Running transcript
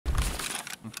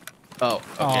Oh, okay.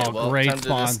 Oh, well, great time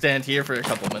spawn. to just stand here for a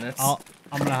couple minutes. I'm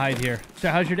gonna hide here. So,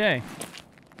 how's your day?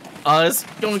 It's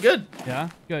going good. Yeah,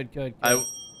 good.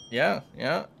 Yeah.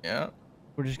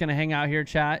 We're just gonna hang out here,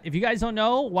 chat. If you guys don't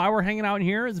know why we're hanging out in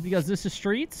here, is because this is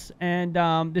streets, and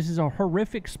this is a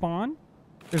horrific spawn.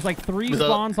 There's like 3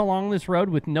 spawns along this road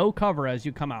with no cover as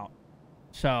you come out.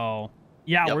 So,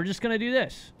 yeah, we're just gonna do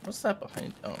this. What's that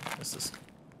behind? Oh, this is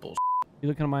bullshit. You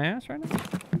looking at my ass right now?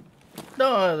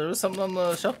 No, there was something on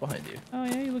the shelf behind you. Oh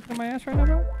yeah, you looking at my ass right now,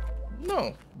 bro?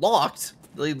 No, locked.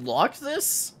 They locked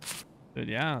this? Dude,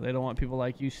 yeah, they don't want people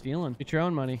like you stealing. Get your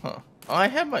own money. Huh? I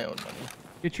have my own money.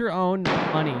 Get your own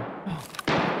money.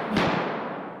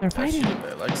 They're fighting.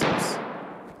 I like this.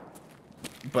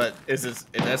 But is this?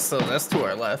 That's to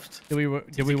our left.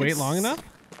 Did we wait long enough?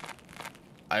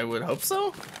 I would hope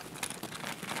so.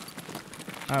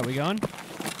 All right, we going?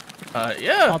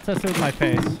 Yeah. I'll test it with my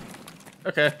face.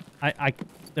 Okay.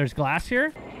 There's glass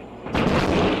here?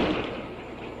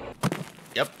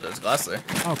 Yep, there's glass there.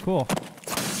 Oh, cool.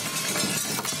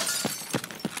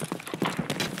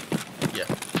 Yeah.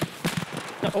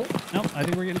 Oh, no, I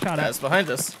think we're getting shot at. That's behind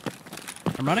us.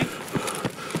 I'm running.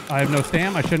 I have no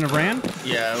stam. I shouldn't have ran.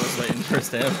 Yeah, I was waiting for a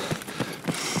stam.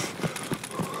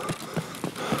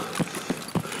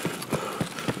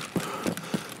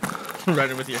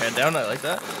 Running with your head down, I like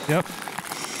that. Yep.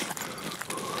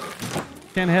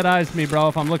 Can't head eyes me, bro,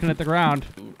 if I'm looking at the ground.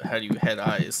 How do you head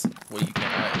eyes? Well, you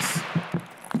can't eyes.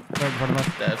 Right in front of us.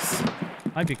 That's...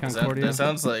 Might be Concordia. That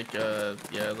sounds like, yeah,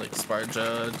 like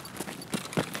Sparja.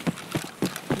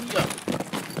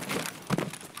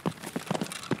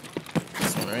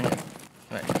 This one right here.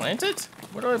 Can I plant it?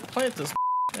 Where do I plant this?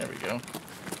 There we go.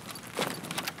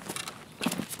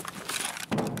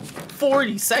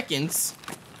 40 seconds?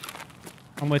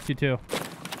 I'm with you, too.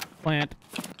 Plant.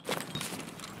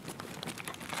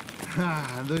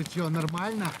 Ну и чё,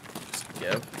 нормально?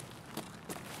 Yep.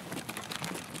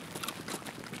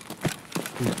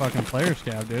 These fucking player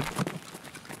scab, dude.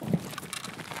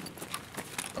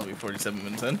 I'll be 47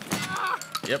 minutes in.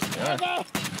 Yep, yeah.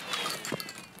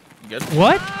 You good?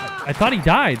 What? I thought he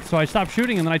died, so I stopped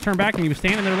shooting, and then I turned back, and he was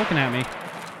standing there looking at me.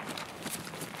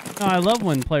 No, I love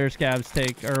when player scabs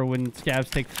take, or when scabs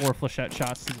take 4 flechette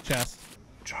shots to the chest.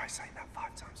 Try saying that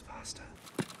 5 times faster.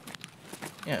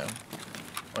 Yeah.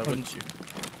 Why wouldn't you?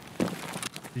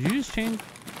 Did you just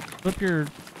flip your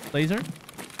laser?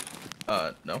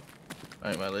 No.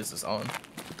 Alright, my laser's on.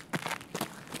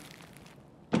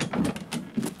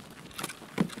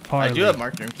 I do have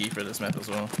mark room key for this map as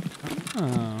well.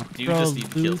 Oh. You just need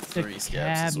to kill 3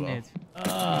 scabs as well.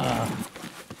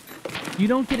 You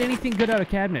don't get anything good out of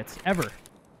cabinets, ever.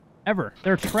 Ever.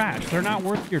 They're trash. They're not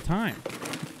worth your time.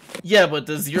 Yeah, but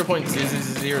the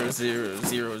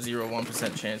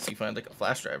 0.0000001% chance you find like a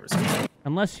flash drive or something.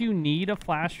 Unless you need a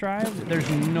flash drive, there's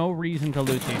no reason to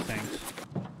loot these things.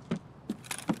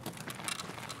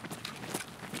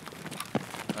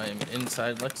 I am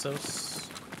inside Lexos.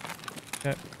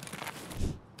 Okay.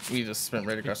 We just sprint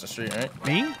right across the street, right?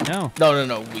 Me? No.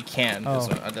 No. We can. Oh.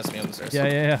 That's me on the stairs.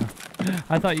 Yeah.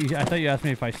 I thought you asked me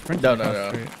if I sprinted. No.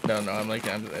 I'm like,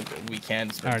 we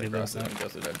can sprint across it and go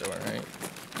through that door, right?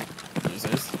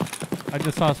 Losers. I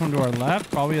just saw someone to our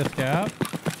left, probably a scab.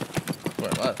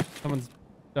 Where left? Someone's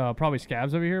probably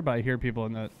scabs over here, but I hear people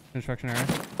in the construction area.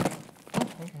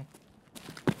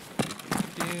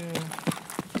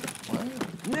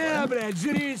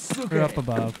 They're up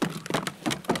above.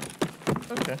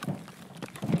 Okay.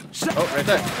 Oh, right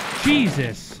there.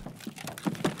 Jesus.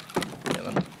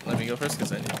 Yeah, let me go first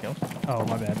because I need to kill. Oh,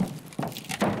 my bad.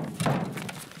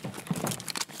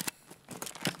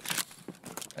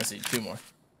 I see 2 more.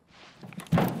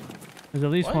 There's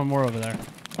at least one more over there.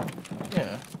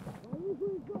 Yeah.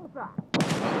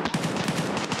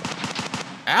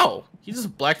 Ow! He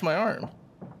just blacked my arm.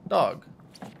 Dog.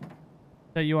 Is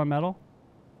that you on metal?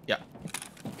 Yeah.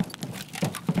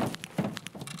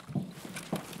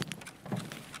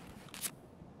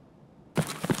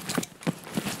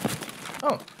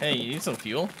 Oh, hey, you need some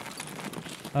fuel?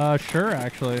 Sure,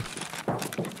 actually.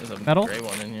 There's a metal? gray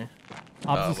one in here.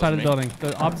 Opposite side of the building.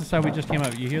 The opposite side we just came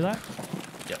up. You hear that?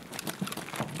 Yep.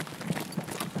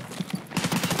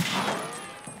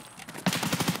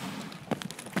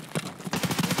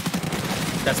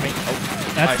 That's me.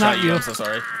 Oh, that's not you. I'm so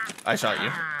sorry. I shot you.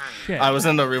 Shit. I was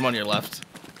in the room on your left.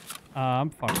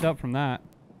 I'm fucked up from that.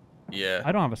 Yeah.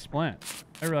 I don't have a splint.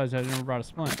 I realized I never brought a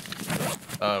splint.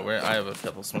 Where I have a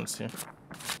couple splints too.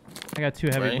 I got 2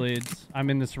 heavy bleeds. I'm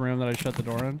in this room that I shut the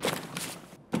door in.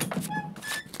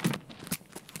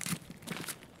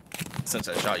 Since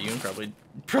I shot you and probably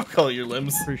broke all your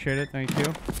limbs. Appreciate it. Thank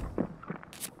you.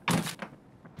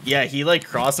 Yeah, he like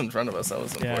crossed in front of us. That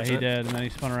was unfortunate. Yeah, he did, and then he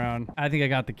spun around. I think I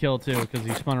got the kill too because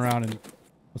he spun around and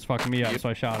was fucking me up, so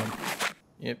I shot him.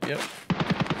 Yep.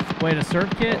 Wait, a serve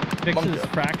kit fixes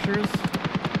fractures?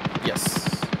 Yes.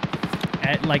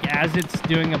 As it's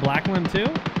doing a black limb too?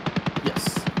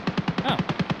 Yes. Oh.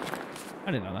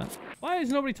 I didn't know that. Why has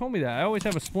nobody told me that? I always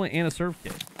have a splint and a serve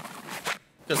kit.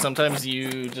 Because sometimes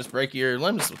you just break your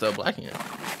limbs without blacking it.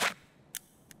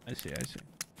 I see.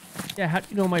 Yeah, how do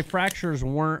you know my fractures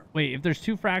weren't... Wait, if there's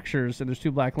 2 fractures and there's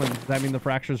 2 black limbs, does that mean the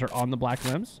fractures are on the black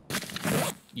limbs?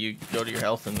 You go to your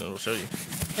health and it'll show you.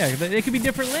 Yeah, they could be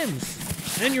different limbs.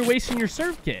 And then you're wasting your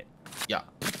serve kit. Yeah.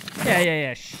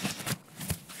 Yeah. Shh.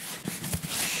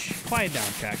 Quiet down,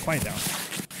 chat. Quiet down.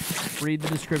 Read the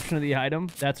description of the item.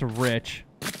 That's rich.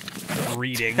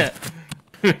 Reading.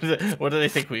 What do they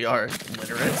think we are?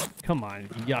 Literate? Come on.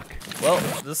 Yuck. Well,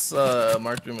 this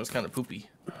marked room was kind of poopy.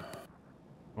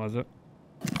 Was it?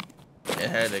 It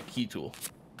had a key tool.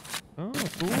 Oh,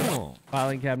 cool.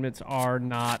 Filing cabinets are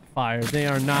not fire. They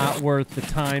are not worth the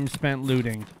time spent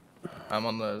looting. I'm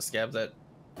on the scab that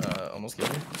almost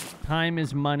killed me. Time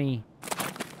is money.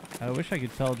 I wish I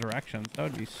could tell directions. That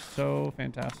would be so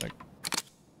fantastic.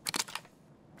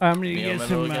 I'm gonna get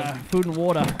some food and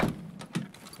water.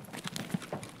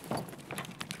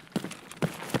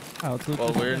 Oh, it's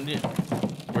well, we're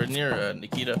near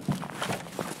Nikita.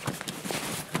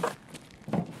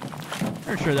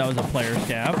 I'm sure that was a player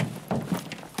scab.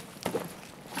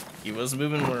 He was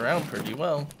moving around pretty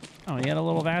well. Oh, he had a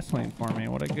little Vaseline for me.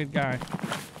 What a good guy.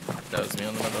 That was me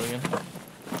on the metal again.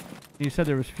 You said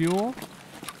there was fuel?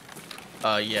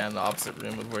 Yeah, in the opposite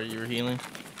room of where you were healing.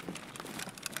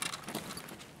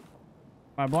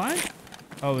 Am I blind?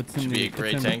 Oh, it's in Should be a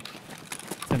gray tank.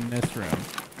 It's in this room.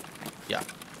 Yeah.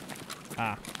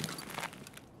 Ah.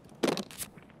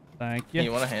 Thank you.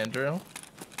 You want a hand drill?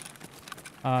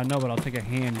 No, but I'll take a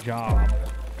hand job.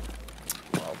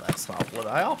 Well, that's not what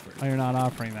I offered. Oh, you're not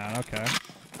offering that. Okay.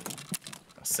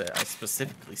 I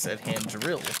specifically said hand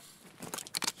drill.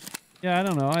 Yeah, I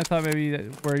don't know. I thought maybe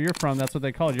where you're from, that's what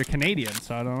they call it. You're Canadian,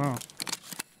 so I don't know.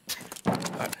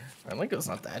 I think it's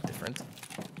not that different.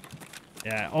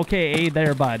 Yeah, okay,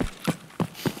 there, bud.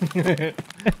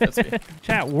 That's me.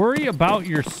 Chat, worry about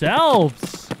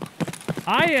yourselves.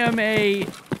 I am a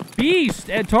beast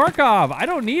at Tarkov. I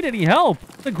don't need any help.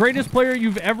 The greatest player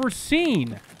you've ever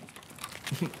seen.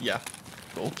 Yeah.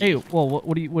 Hey, well,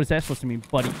 what is that supposed to mean,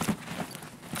 buddy?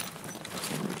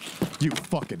 You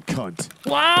fucking cunt.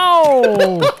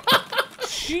 Wow!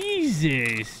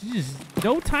 Jesus. Just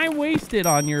no time wasted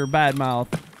on your bad mouth.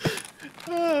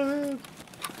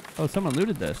 Oh, someone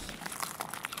looted this.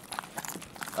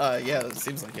 Yeah, it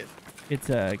seems like it. It's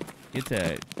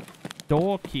a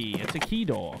door key. It's a key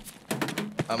door.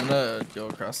 I'm gonna go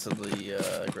across to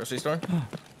the grocery store.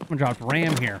 Someone dropped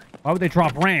RAM here. Why would they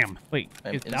drop RAM? Wait,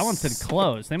 that one said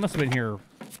closed. They must have been here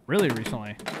really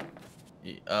recently.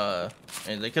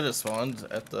 And they could have spawned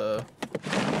at the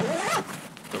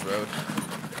road.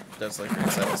 That's like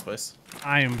inside this place.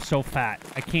 I am so fat.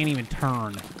 I can't even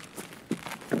turn.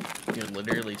 You're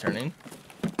literally turning?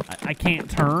 I can't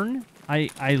turn.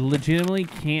 I legitimately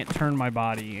can't turn my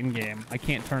body in game. I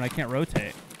can't turn. I can't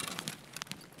rotate.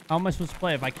 How am I supposed to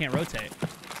play if I can't rotate?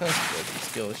 That's good.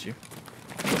 Skill issue.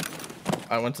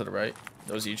 I went to the right.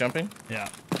 That was you jumping? Yeah.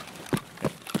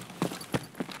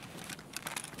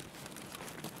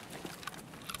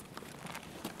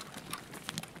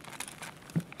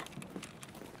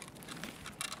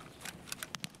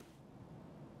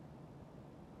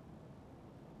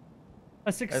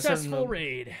 A successful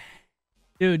raid.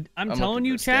 Dude, I'm telling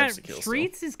you, chat,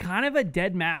 Streets is kind of a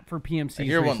dead map for PMCs. I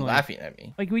hear recently. one laughing at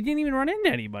me. Like, we didn't even run into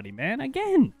anybody, man.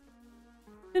 Again.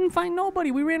 Didn't find nobody.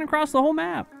 We ran across the whole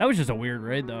map. That was just a weird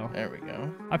raid, though. There we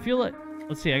go. I feel it.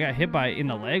 Let's see. I got hit in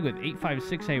the leg with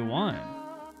 856A1.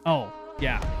 Oh,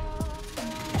 yeah.